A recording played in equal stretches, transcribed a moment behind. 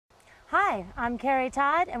Hi, I'm Karey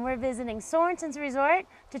Todd, and we're visiting Sorensen's resort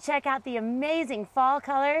to check out the amazing fall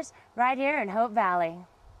colors right here in Hope Valley.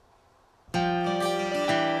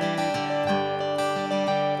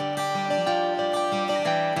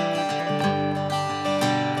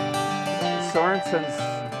 Sorensen's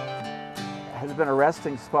has been a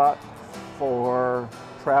resting spot for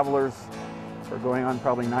travelers for going on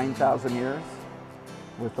probably 9,000 years,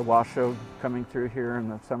 with the Washoe coming through here in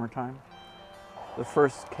the summertime. The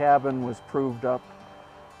first cabin was proved up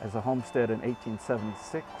as a homestead in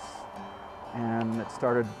 1876, and it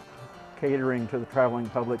started catering to the traveling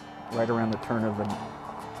public right around the turn of the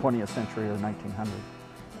 20th century or 1900.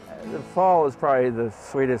 The fall is probably the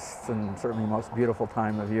sweetest and certainly most beautiful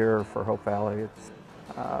time of year for Hope Valley.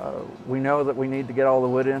 We know that we need to get all the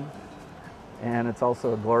wood in, and it's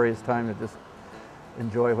also a glorious time to just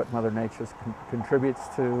enjoy what Mother Nature contributes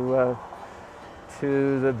to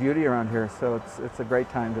the beauty around here. So it's a great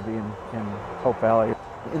time to be in Hope Valley.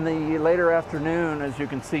 In the later afternoon, as you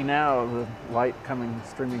can see now, the light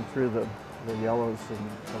streaming through the yellows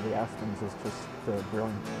of the aspens is just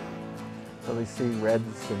brilliant. So they see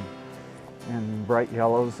reds and bright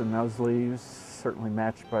yellows in those leaves, certainly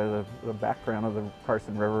matched by the background of the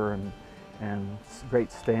Carson River and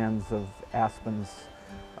great stands of aspens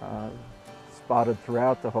spotted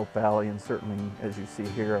throughout the Hope Valley, and certainly, as you see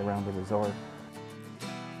here, around the resort.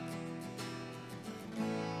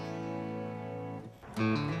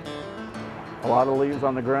 A lot of leaves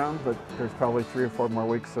on the ground, but there's probably 3 or 4 more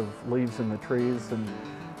weeks of leaves in the trees, and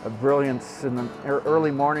a brilliance in the early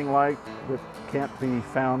morning light that can't be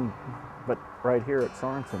found but right here at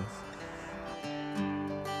Sorensen's.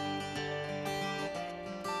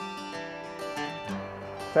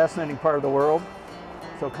 Fascinating part of the world,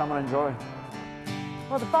 so come and enjoy.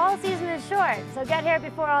 Well, the fall season is short, so get here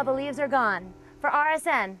before all the leaves are gone. For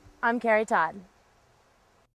RSN, I'm Karey Todd.